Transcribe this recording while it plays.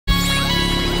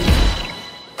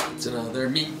It's another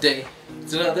meat day.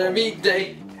 It's another meat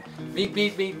day. Meat,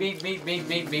 meat, meat, meat, meat, meat,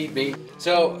 meat, meat, meat.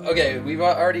 So, okay, we've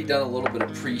already done a little bit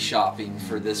of pre-shopping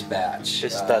for this batch.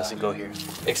 This doesn't go here.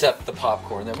 Except the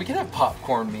popcorn. Then we can have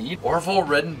popcorn mead. Orville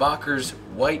Redenbacher's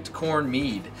white corn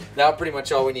mead. Now pretty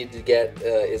much all we need to get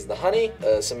is the honey,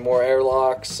 some more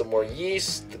airlocks, some more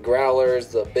yeast, the growlers,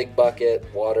 the big bucket,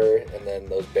 water, and then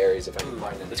those berries if I can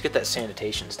find them. Let's get that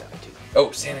sanitation stuff too. Oh,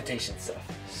 sanitation stuff.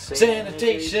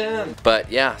 Sanitation!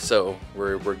 But yeah, so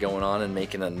we're going on and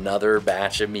making another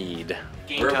batch of mead.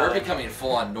 We're becoming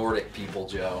full-on Nordic people,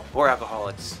 Joe. Or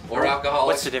alcoholics. Or alcoholics.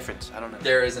 What's the difference? I don't know.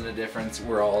 There isn't a difference.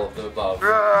 We're all of the above.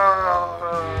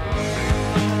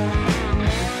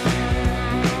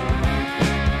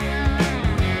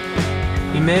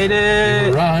 We made it!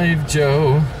 You arrived,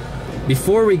 Joe.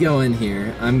 Before we go in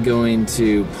here, I'm going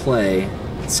to play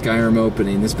Skyrim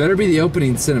opening. This better be the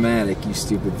opening cinematic, you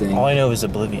stupid thing. All I know is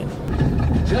Oblivion.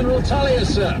 General Talia,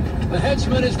 sir. The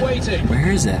headsman is waiting.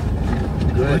 Where is it?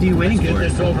 Good. What are you waiting Let's for? get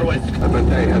this over with. I bet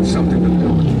they have something to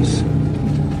do with this.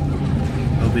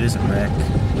 Hope it isn't wreck.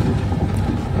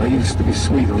 I used to be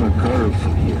sweet on a curve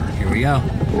from here. Here we go.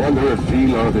 Wonder if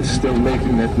Elod is still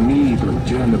making that mead with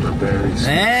juniper berries.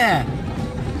 Yeah!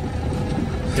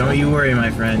 Don't you worry, my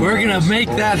friend. We're gonna make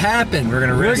that happen. We're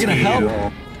gonna rescue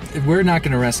help. you. We're not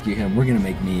gonna rescue him. We're gonna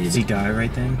make mead. Does he die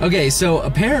right then? Okay, so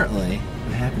apparently,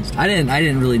 What happens to I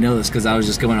didn't really know this because I was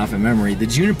just going off in memory. The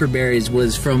juniper berries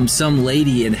was from some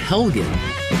lady in Helgen.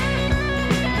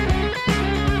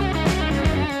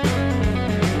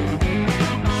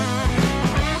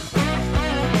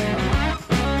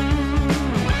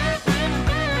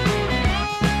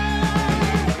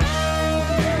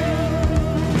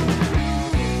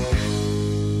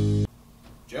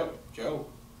 Joe.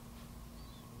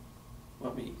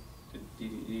 What me? Do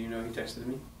you know he texted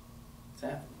me? What's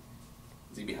happening?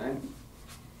 Is he behind me?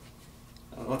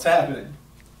 I don't know what's happening.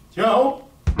 Joe?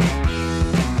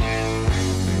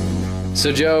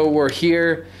 So Joe, we're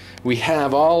here. We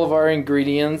have all of our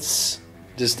ingredients.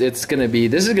 This is gonna be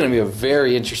a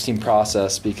very interesting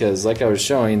process because, like I was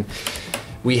showing,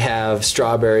 we have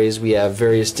strawberries, we have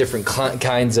various different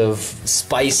kinds of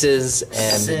spices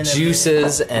and Cinnamon.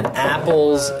 juices and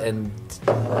apples and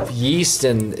yeast,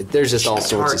 and there's just all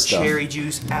sorts of stuff. Cherry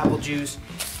juice, apple juice,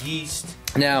 yeast.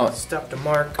 Now, Stuff to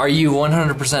mark. are you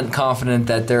 100% confident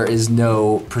that there is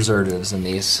no preservatives in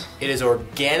these? It is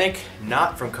organic,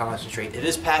 not from concentrate. It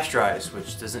is pasteurized,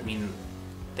 which doesn't mean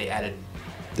they added.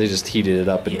 They just heated it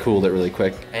up and cooled it really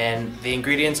quick. And the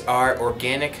ingredients are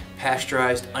organic,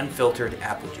 pasteurized, unfiltered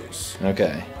apple juice.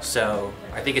 Okay. So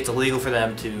I think it's illegal for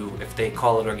them to, if they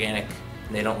call it organic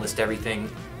and they don't list everything,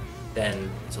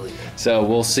 then it's illegal. So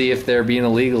we'll see if they're being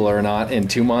illegal or not in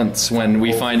 2 months when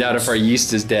we find out if our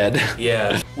yeast is dead.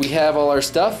 Yeah. We have all our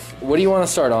stuff. What do you want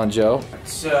to start on, Joe?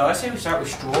 So I say we start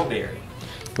with strawberry.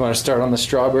 You want to start on the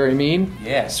strawberry mead?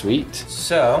 Yeah. Sweet.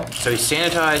 So we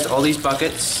sanitized all these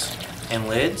buckets and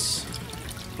lids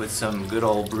with some good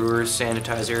old brewer's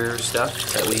sanitizer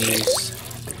stuff that we used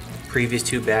previous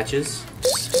 2 batches.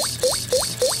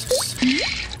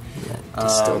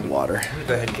 Distilled water. Let me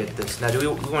go ahead and get this. Now, do we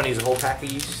want to use a whole pack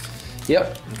of yeast?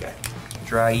 Yep. Okay.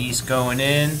 Dry yeast going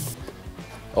in.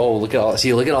 Oh, look at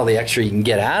all the extra you can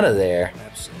get out of there.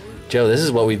 Absolutely. Joe, this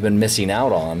is what we've been missing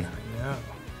out on. Yeah.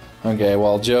 Okay,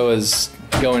 while Joe is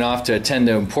going off to attend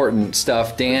to important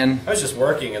stuff, Dan. I was just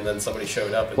working and then somebody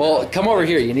showed up. And Well, come over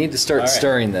here. You need to start All right.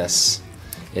 stirring this.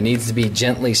 It needs to be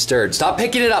gently stirred. Stop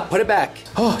picking it up. Put it back.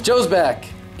 Oh, Joe's back.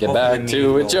 Get Hopefully back to Mead it,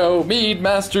 will- Joe. Mead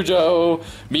Master Joe.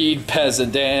 Mead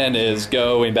Peasant Dan is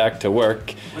going back to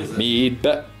work. What is this? Mead.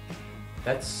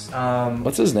 That's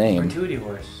What's his name? Gratuity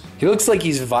horse. He looks like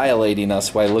he's violating us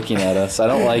by looking at us. I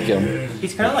don't like him.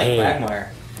 He's kind of like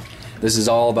Quagmire. This is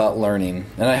all about learning.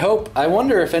 And I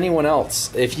wonder if anyone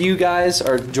else, if you guys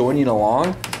are joining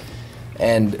along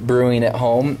and brewing at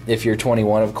home, if you're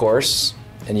 21, of course,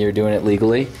 and you're doing it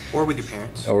legally, Or with your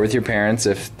parents. or with your parents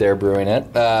if they're brewing it,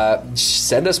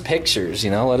 send us pictures,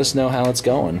 let us know how it's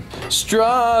going.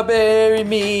 Strawberry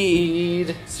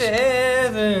mead.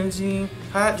 17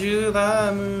 hot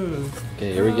July moon.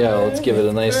 Okay, here we go. Let's give it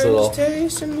a nice little...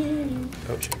 Taste of me.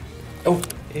 Oh, shit. Oh,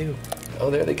 Ew. oh,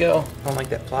 there they go. I don't like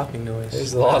that plopping noise.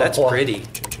 There's a lot of That's plop. pretty.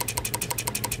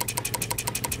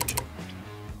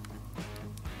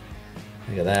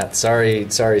 Look at that.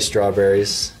 Sorry,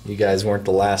 strawberries. You guys weren't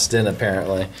the last in,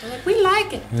 apparently. We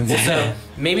like it. So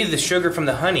maybe the sugar from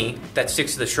the honey that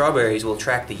sticks to the strawberries will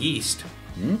attract the yeast,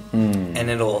 and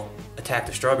it'll attack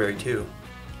the strawberry too.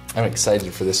 I'm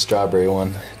excited for this strawberry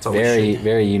one. It's Oh, very, shit.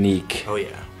 very unique. Oh yeah.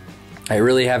 I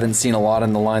really haven't seen a lot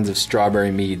in the lines of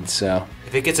strawberry mead, so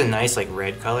If it gets a nice like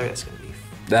red color, that's gonna be.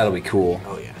 that'll be cool.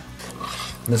 Oh yeah.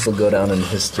 This will go down in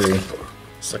history.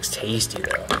 This looks tasty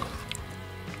though.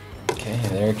 Okay,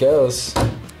 there it goes.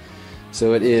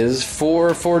 So it is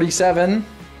 4:47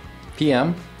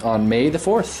 p.m. on May the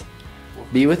 4th.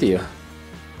 Be with you.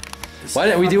 Why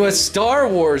didn't we do a Star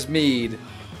Wars mead?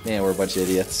 Man, we're a bunch of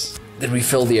idiots. Did we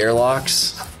fill the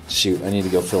airlocks? Shoot, I need to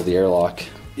go fill the airlock.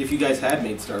 If you guys had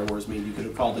made Star Wars mead, you could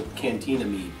have called it Cantina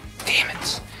Mead. Damn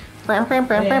it. What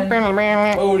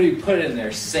would he put in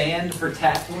there? Sand for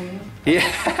Tatooine?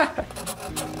 Yeah.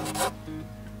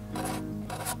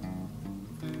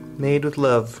 Made with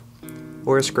love.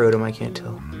 Or a scrotum, I can't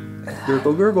tell.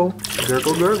 Gurgle, gurgle.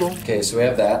 Gurgle, gurgle. Okay, so we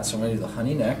have that. So I'm going to do the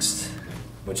honey next,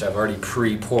 which I've already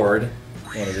pre-poured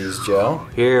one of these, Joe.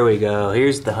 Here we go.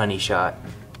 Here's the honey shot.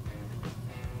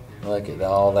 Look at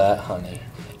all that honey.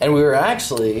 And we were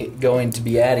actually going to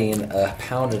be adding 1.5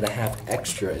 pounds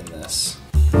extra in this.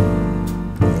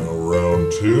 Now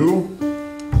round 2.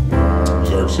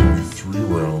 There's actually gonna be 3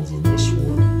 rounds in this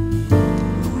one.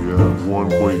 Here we have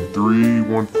 1.3,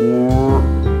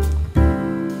 1.4.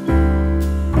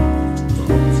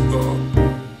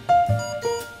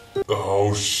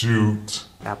 Oh shoot.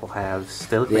 Apple halves.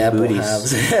 They look The like apple booties.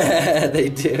 halves. They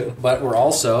do. But we're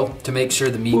also, to make sure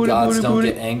the meat gods don't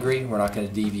get angry, we're not going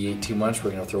to deviate too much.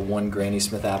 We're going to throw 1 Granny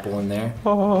Smith apple in there.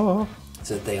 So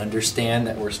that they understand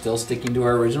that we're still sticking to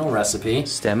our original recipe.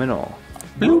 Stem and all.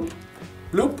 Bloop.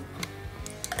 Bloop.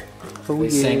 Oh, They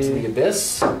sank to the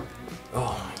abyss. Oh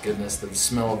my goodness, the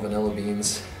smell of vanilla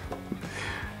beans.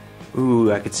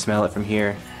 Ooh, I could smell it from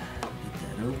here.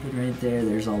 Get that open right there.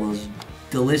 There's all those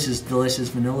delicious, delicious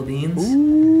vanilla beans.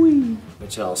 Ooh.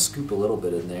 Which I'll scoop a little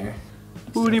bit in there.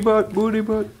 Booty butt, booty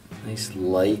butt. Nice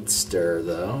light stir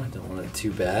though. Don't want it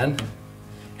too bad.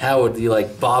 How would you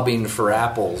like bobbing for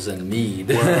apples and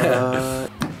mead? I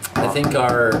think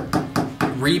our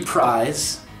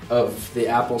reprise of the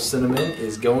apple cinnamon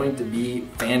is going to be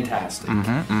fantastic.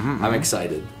 I'm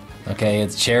excited. Okay,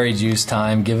 it's cherry juice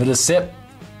time. Give it a sip.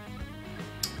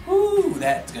 Ooh,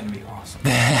 that's gonna be awesome.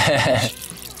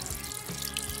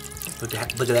 Look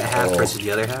at that half versus the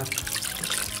other half.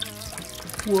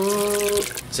 Whoa.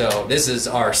 So this is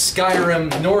our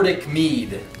Skyrim Nordic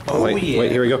Mead. Oh, Wait,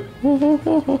 here we go.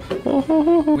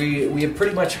 We have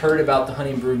pretty much heard about the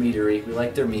Honey Brew Meadery. We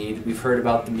like their mead. We've heard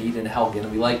about the mead in Helgen.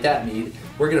 We like that mead.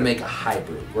 We're going to make a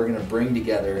hybrid. We're going to bring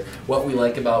together what we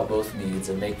like about both meads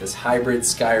and make this hybrid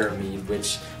Skyrim mead,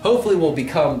 which hopefully will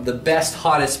become the best,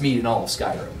 hottest mead in all of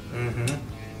Skyrim.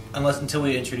 Until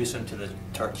we introduce them to the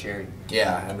tart cherry.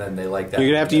 Yeah, and then they like that. You're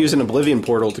gonna have to use an Oblivion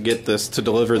portal to get this to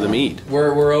deliver the mead.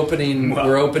 We're opening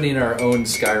our own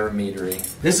Skyrim meadery.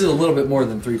 This is a little bit more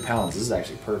than 3 pounds. This is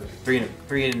actually perfect. Three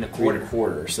and a quarter. 3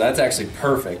 1/4. So that's actually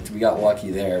perfect. We got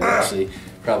lucky there. We actually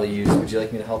probably used. Would you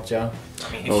like me to help, Joe?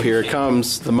 Oh, here it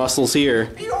comes. The muscle's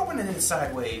here. You opening it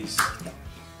sideways.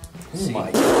 Oh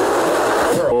my God.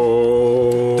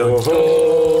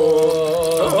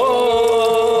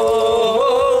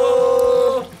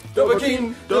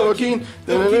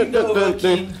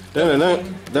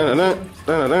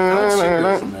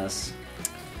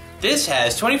 This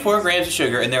has 24 grams of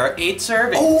sugar, and there are 8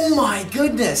 servings. Oh my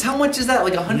goodness! How much is that?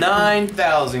 Like 100?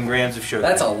 9,000 grams of sugar.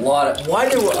 That's a lot of. Why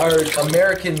do our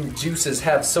American juices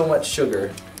have so much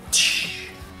sugar?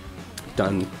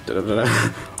 Dun, da, da, da, da.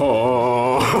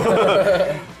 Oh.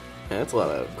 Yeah, that's a lot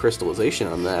of crystallization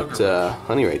on that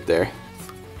honey right there.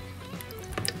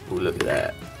 Ooh, look at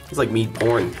that. It's like mead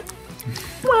porn.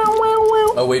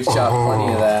 Oh, we've chopped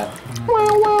plenty of that.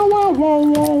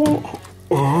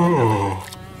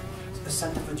 The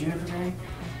scent of a juniper berry?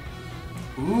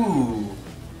 Ooh.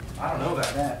 I don't know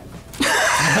about that.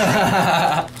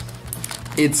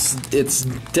 It's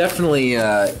definitely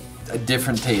a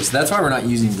different taste. That's why we're not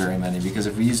using very many, because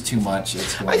if we use too much,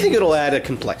 it's going I think it'll add a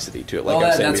complexity to it, like I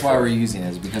was saying that's before. why we're using it,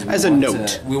 is because As a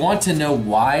note. we want to know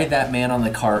why that man on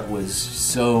the cart was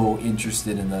so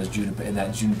interested in that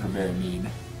juniper berry mead.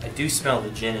 I do smell the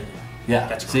gin in it. Yeah,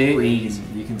 That's see, crazy.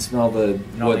 you can smell all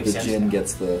what makes the sense gin now.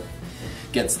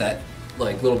 gets that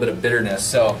like little bit of bitterness.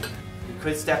 So You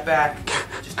could step back.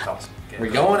 Just toss it. we're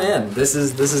going in. This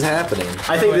is happening.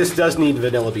 I think this does need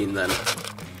vanilla bean then.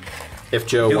 If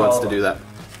Joe Do wants all to of do that.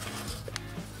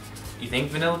 You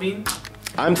think vanilla bean?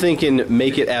 I'm thinking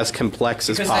make it as complex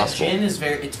as Because possible. that gin is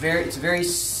it's very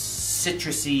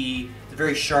citrusy. It's a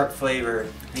very sharp flavor.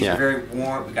 These Yeah. are very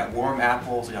warm. We got warm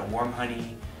apples. We got warm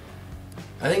honey.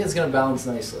 I think it's gonna balance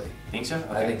nicely. Think so?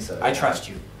 I think so, I yeah. trust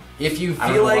you. If you I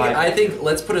don't feel know like, why. I think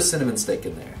let's put a cinnamon stick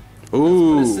in there.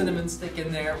 Ooh. Put a cinnamon stick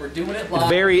in there. We're doing it live.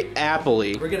 Very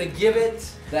appley. We're gonna give it.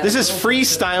 That This is little-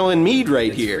 freestyling mead right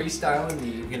It's here. freestyling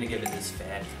mead. We're gonna give it this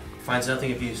fad. Finds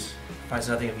nothing of use. Finds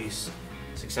nothing of use.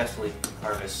 successfully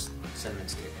harvest cinnamon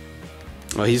stick.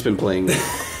 Well, he's been playing.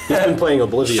 He's been playing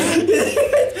Oblivion. He didn't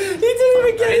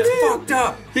even get it. It's fucked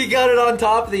up. He got it on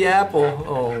top of the apple.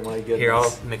 Oh my goodness. Here,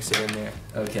 I'll mix it in there.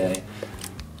 Okay.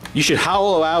 You should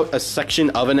hollow out a section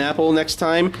of an apple next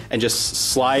time and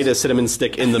just slide a cinnamon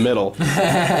stick in the middle.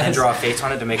 And draw a face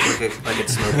on it to make it look like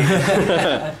it's smoky.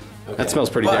 That smells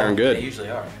pretty darn They good. usually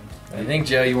are. What do you think,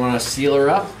 Joe? You want to seal her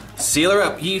up? Seal her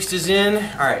up. Yeast is in.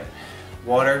 All right.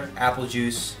 Water, apple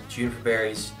juice, juniper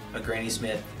berries, a Granny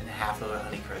Smith, and half of a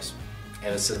Honey Crisp.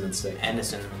 And a cinnamon stick. And a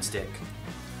cinnamon stick.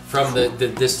 From the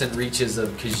distant reaches of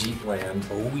Khajiit land.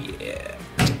 Oh yeah.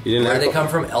 You didn't Where have they come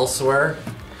from? Elsewhere?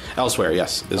 Elsewhere,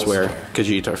 yes, is Elsewhere. where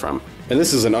Khajiit are from. And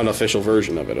this is an unofficial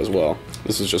version of it as well.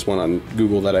 This is just one on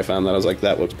Google that I found that I was like,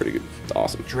 that looks pretty good. It's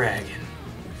awesome. Dragon.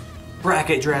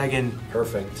 Bracket dragon.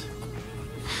 Perfect.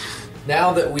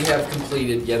 Now that we have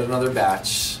completed yet another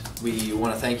batch, we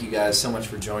want to thank you guys so much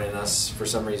for joining us. For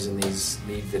some reason, these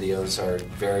mead videos are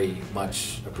very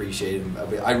much appreciated.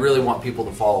 I really want people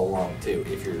to follow along too,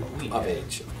 if you're of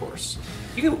age, of course.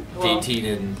 You can, 18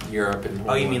 in Europe and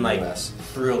oh, you mean like US.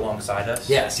 brew alongside us?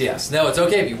 Yes. No, it's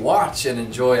okay if you watch and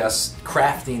enjoy us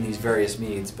crafting these various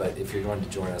meads, but if you're going to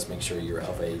join us, make sure you're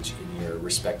of age in your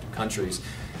respective countries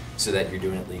so that you're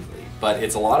doing it legally. But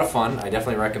it's a lot of fun. I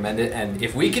definitely recommend it. And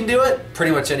if we can do it,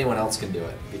 pretty much anyone else can do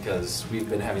it because we've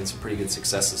been having some pretty good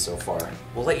successes so far.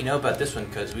 We'll let you know about this one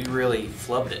because we really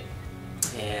flubbed it.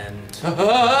 And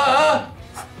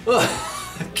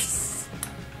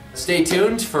stay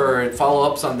tuned for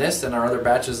follow-ups on this and our other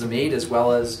batches of mead, as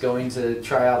well as going to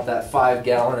try out that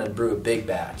 5-gallon and brew a big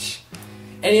batch.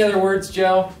 Any other words,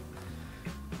 Joe?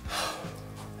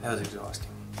 that was exhausting.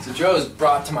 So Joe has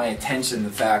brought to my attention the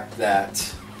fact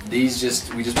that we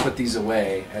just put these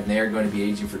away and they're going to be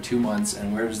aging for 2 months.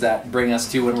 And where does that bring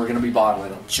us to when we're going to be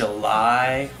bottling them?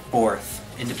 July 4th,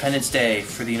 Independence Day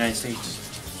for the United States.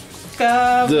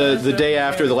 The day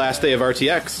after the last day of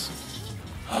RTX.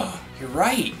 You're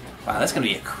right. Wow, that's going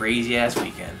to be a crazy ass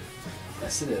weekend.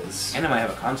 Yes, it is. And I might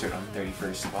have a concert on the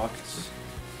 31st of August.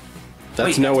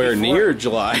 That's Wait, nowhere before- near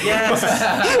July. Yes!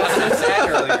 I was sad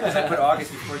earlier because I put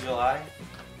August before July.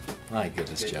 My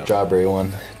goodness, Joe. Strawberry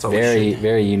one. It's Oh, very, shit.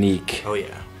 very unique. Oh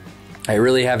yeah. I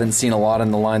really haven't seen a lot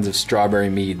in the lines of strawberry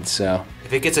mead, so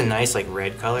If it gets a nice like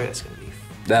red color, that's going to be...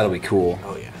 that'll be cool.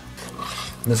 Oh yeah.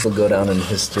 This will go down in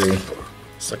history.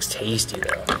 This looks tasty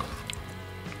though.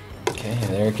 Okay,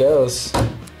 there it goes.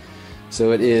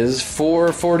 So it is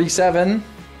 4:47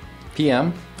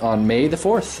 p.m. on May the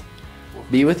 4th.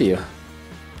 Be with you.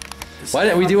 Why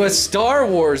didn't we do a Star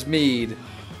Wars mead?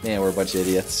 Man, we're a bunch of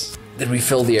idiots. Did we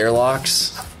fill the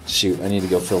airlocks? Shoot, I need to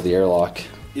go fill the airlock.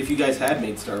 If you guys had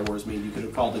made Star Wars mead, you could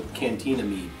have called it Cantina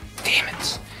mead. Damn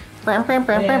it. What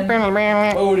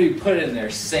would we put in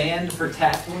there? Sand for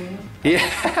Tatooine?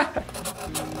 Yeah.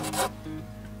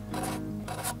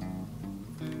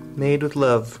 Made with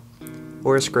love.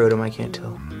 Or a scrotum, I can't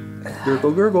tell.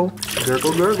 Gurgle, gurgle.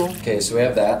 Gurgle, gurgle. Okay, so we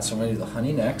have that. So I'm going to do the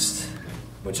honey next,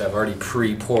 which I've already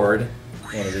pre-poured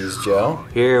one of these, Joe.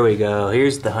 Here we go.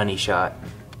 Here's the honey shot.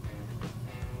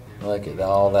 Look at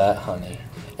all that honey.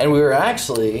 And we were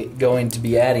actually going to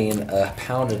be adding 1.5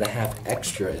 pounds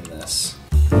extra in this.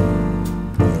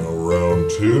 Now round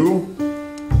 2.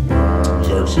 There's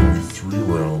actually 3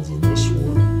 rounds in this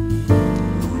one.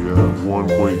 Here we have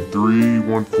 1.3,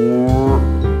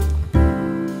 1.4.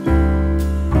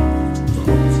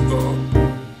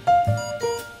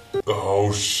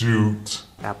 Oh shoot.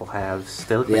 Apple halves.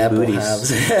 They look The like apple booties. halves.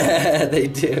 They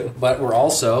do. But we're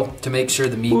also, to make sure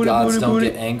the meat gods don't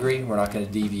get angry, we're not going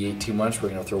to deviate too much. We're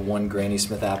going to throw 1 Granny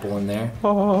Smith apple in there.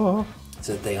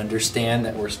 So that they understand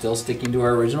that we're still sticking to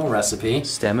our original recipe.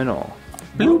 Stem and all.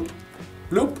 Bloop.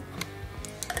 Bloop.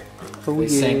 Oh, They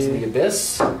sank to the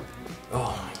abyss. Oh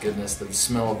my goodness, the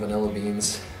smell of vanilla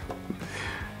beans.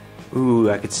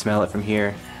 Ooh, I could smell it from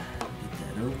here. Get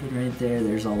that open right there.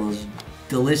 There's all those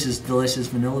delicious, delicious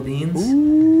vanilla beans.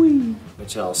 Ooh.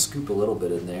 Which I'll scoop a little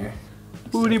bit in there.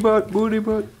 Booty butt, booty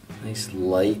butt. Nice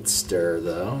light stir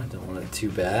though. I don't want it too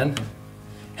bad.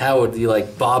 How would you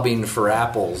like bobbing for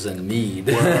apples and mead?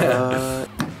 I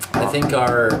think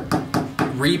our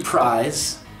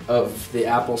reprise of the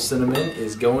apple cinnamon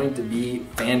is going to be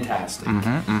fantastic.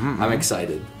 I'm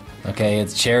excited. Okay,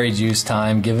 it's cherry juice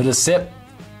time. Give it a sip.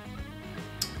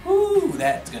 Ooh,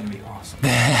 that's gonna be awesome.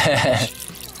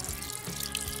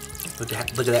 Look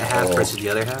at that half versus the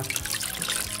other half.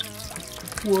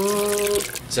 Whoa.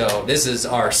 So this is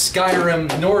our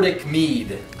Skyrim Nordic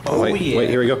Mead. Oh, wait, yeah. wait,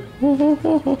 here we go.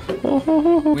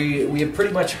 We have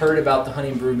pretty much heard about the Honey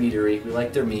and Brew Meadery. We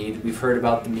like their mead. We've heard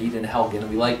about the mead in Helgen.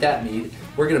 We like that mead.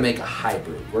 We're gonna make a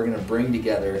hybrid. We're gonna bring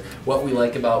together what we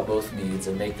like about both meads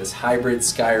and make this hybrid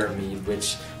Skyrim mead,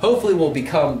 which hopefully will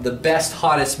become the best,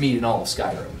 hottest mead in all of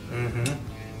Skyrim. Mm-hmm.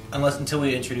 Until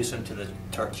we introduce them to the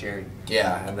tart cherry.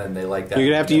 Yeah, and then they like that. You're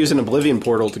gonna have to use an Oblivion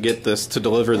portal to get this to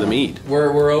deliver the mead.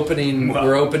 We're opening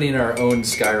our own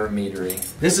Skyrim meadery.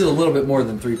 This is a little bit more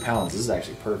than 3 pounds. This is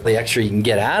actually perfect. The extra you can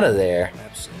get out of there.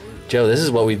 Absolutely. Joe, this is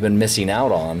what we've been missing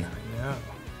out on. Yeah.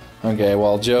 Okay,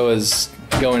 while Joe is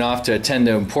going off to attend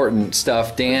to important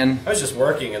stuff, Dan. I was just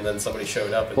working and then somebody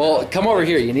showed up. Well, come over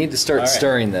here. You need to start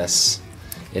stirring this.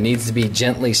 It needs to be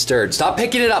gently stirred. Stop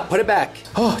picking it up. Put it back.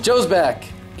 Oh, Joe's back.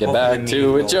 Get Hopefully back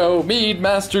to it, Joe. Mead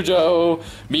Master Joe.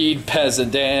 Mead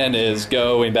Peasant Dan is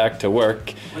going back to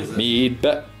work. Mead.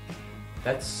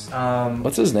 That's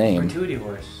What's his name? Gratuity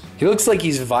Horse. He looks like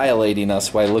he's violating us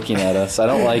by looking at us. I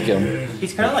don't like him.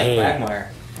 He's kind of like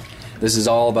Quagmire. This is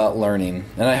all about learning.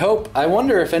 And I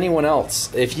wonder if anyone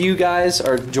else, if you guys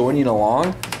are joining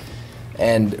along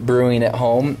and brewing at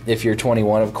home, if you're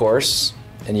 21, of course,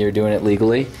 and you're doing it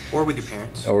legally. Or with your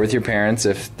parents. Or with your parents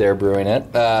if they're brewing it.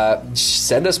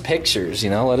 Send us pictures,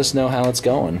 let us know how it's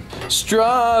going.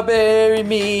 Strawberry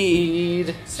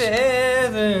mead.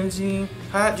 17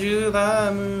 hot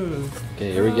July moon.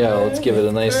 Okay, here we go. Let's give it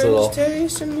a nice little...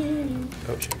 Taste of me.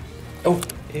 Oh, shit. Oh,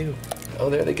 Ew. oh,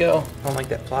 there they go. I don't like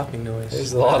that plopping noise.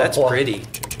 There's a lot of That's plop. pretty.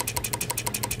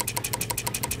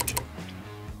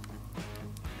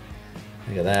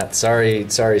 Look at that.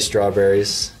 Sorry,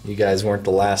 strawberries. You guys weren't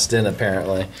the last in,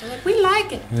 apparently. We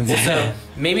like it. So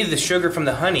maybe the sugar from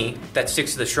the honey that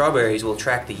sticks to the strawberries will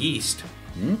attract the yeast.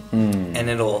 Mm-hmm. And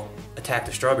it'll attack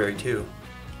the strawberry too.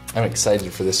 I'm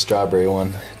excited for this strawberry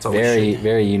one. It's Oh, very, shit.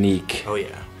 very unique. Oh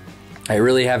yeah. I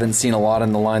really haven't seen a lot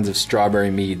in the lines of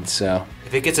strawberry mead, so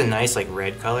If it gets a nice like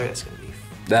red color, that's gonna be.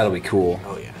 that'll be cool.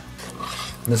 Oh yeah.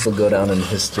 This will go down in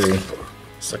history.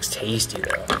 This looks tasty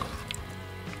though.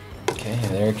 Okay,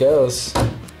 there it goes.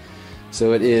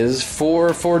 So it is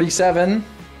 4:47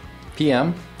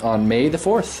 p.m. on May the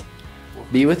 4th.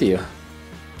 Be with you.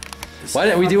 Why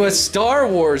didn't we do a Star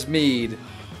Wars mead?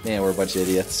 Man, we're a bunch of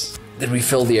idiots. Did we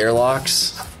fill the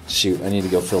airlocks? Shoot, I need to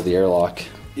go fill the airlock.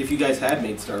 If you guys had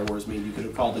made Star Wars mead, you could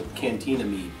have called it Cantina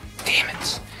Mead. Damn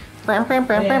it.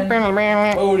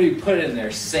 What would we put in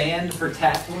there? Sand for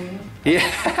Tatooine?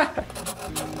 Yeah.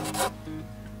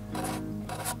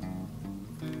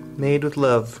 Made with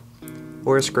love.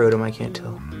 Or a scrotum, I can't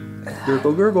tell.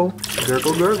 Gurgle, gurgle.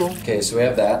 Gurgle, gurgle. Okay, so we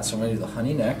have that. So I'm gonna do the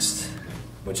honey next,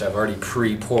 which I've already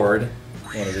pre-poured.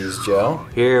 One of these, Joe.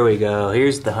 Here we go.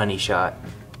 Here's the honey shot.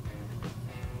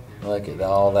 Look at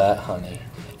all that honey.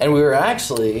 And we were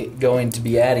actually going to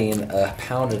be adding 1.5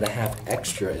 pounds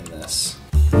extra in this.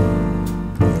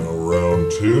 Now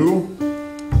round 2.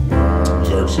 There's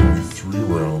actually gonna be 3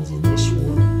 rounds in this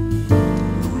one.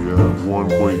 Here we have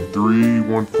 1.3,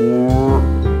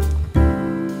 1.4.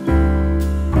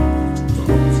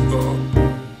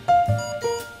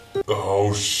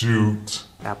 Oh shoot.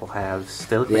 Apple halves.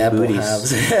 They look The like apple booties.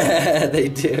 halves. They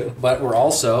do. But we're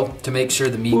also, to make sure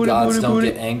the meat gods don't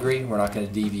get angry, we're not going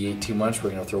to deviate too much.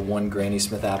 We're going to throw 1 Granny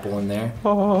Smith apple in there.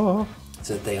 So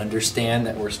that they understand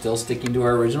that we're still sticking to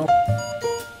our original.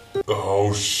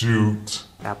 Oh shoot.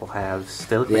 Apple halves.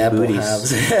 They look The like apple booties.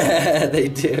 halves. They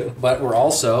do. But we're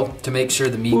also, to make sure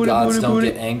the meat gods don't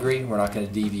get angry, we're not going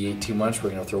to deviate too much.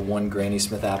 We're going to throw 1 Granny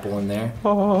Smith apple in there.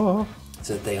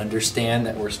 So that they understand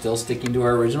that we're still sticking to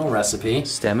our original recipe.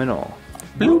 Stem and all.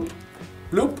 Bloop.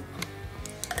 Bloop.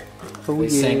 Oh, They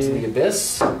sank to the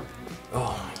abyss. Oh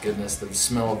my goodness, the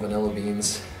smell of vanilla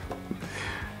beans.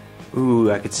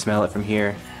 Ooh, I could smell it from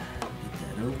here.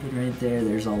 Get that open right there.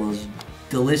 There's all those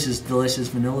delicious, delicious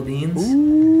vanilla beans.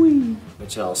 Ooh.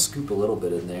 Which I'll scoop a little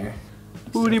bit in there.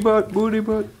 Booty butt, booty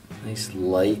butt. Nice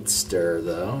light stir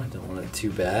though. Don't want it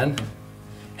too bad.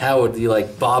 How would you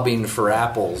like bobbing for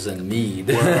apples and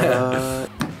mead? I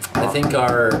think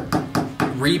our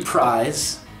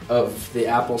reprise of the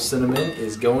apple cinnamon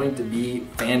is going to be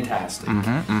fantastic.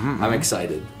 I'm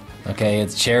excited. Okay,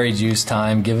 it's cherry juice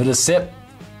time. Give it a sip.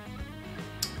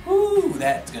 Ooh,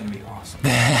 that's gonna be awesome.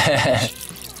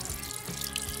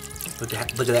 look at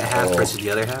that half versus the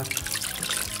other half.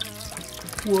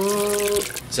 Whoa.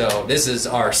 So this is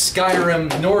our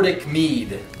Skyrim Nordic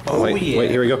Mead. Oh, wait, yeah. wait,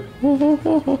 here we go.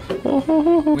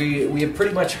 We have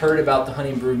pretty much heard about the Honey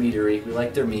and Brew Meadery. We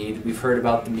like their mead. We've heard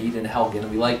about the mead in Helgen.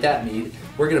 We like that mead.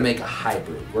 We're going to make a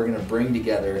hybrid. We're going to bring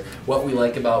together what we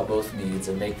like about both meads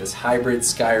and make this hybrid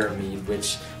Skyrim mead,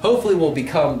 which hopefully will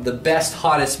become the best,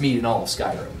 hottest mead in all of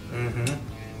Skyrim. Mm-hmm.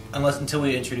 Until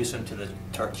we introduce them to the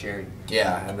tart cherry.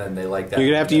 Yeah, and then they like that. You're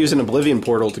gonna have to use an Oblivion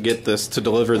portal to get this to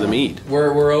deliver the mead.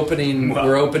 We're opening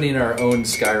our own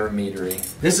Skyrim meadery.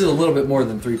 This is a little bit more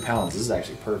than 3 pounds. This is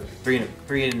actually perfect. Three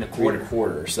and a quarter. 3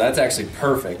 1/4. So that's actually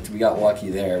perfect. We got lucky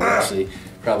there. We actually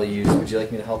probably used. Would you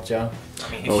like me to help, Joe? I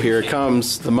mean, Oh, here it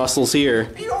comes. The muscle's here.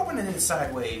 You're opening it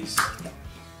sideways.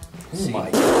 Oh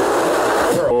my God.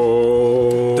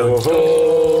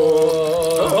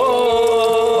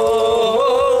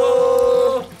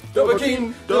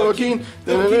 Dovahkiin, Dovahkiin,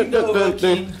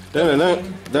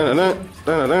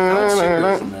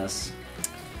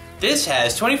 This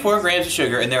has 24 grams of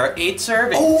sugar, and there are 8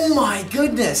 servings. Oh my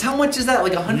goodness! How much is that?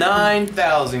 Like 100?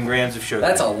 9,000 grams of sugar.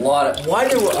 That's a lot of. Why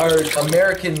do our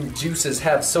American juices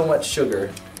have so much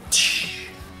sugar?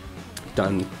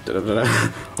 Dun, da, da, da, da.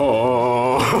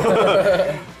 Oh.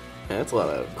 That's a lot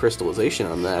of crystallization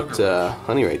on that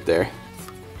honey right there.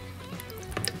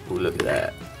 Ooh, look at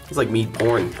that. It's like mead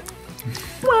porn.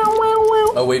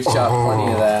 Oh, we've shot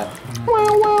plenty of that.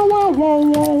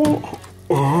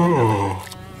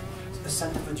 The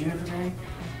scent of a juniper berry?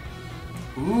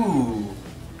 Ooh.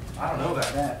 I don't know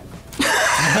about that.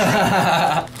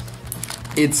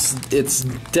 It's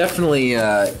definitely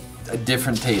a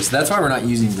different taste. That's why we're not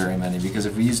using very many, because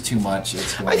if we use too much,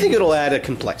 it's going I think it'll add a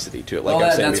complexity to it, like I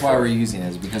was saying that's before. why we're using it,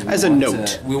 is because As a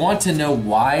note. we want to know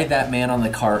why that man on the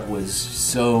cart was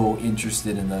so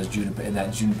interested in that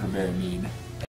juniper berry mead.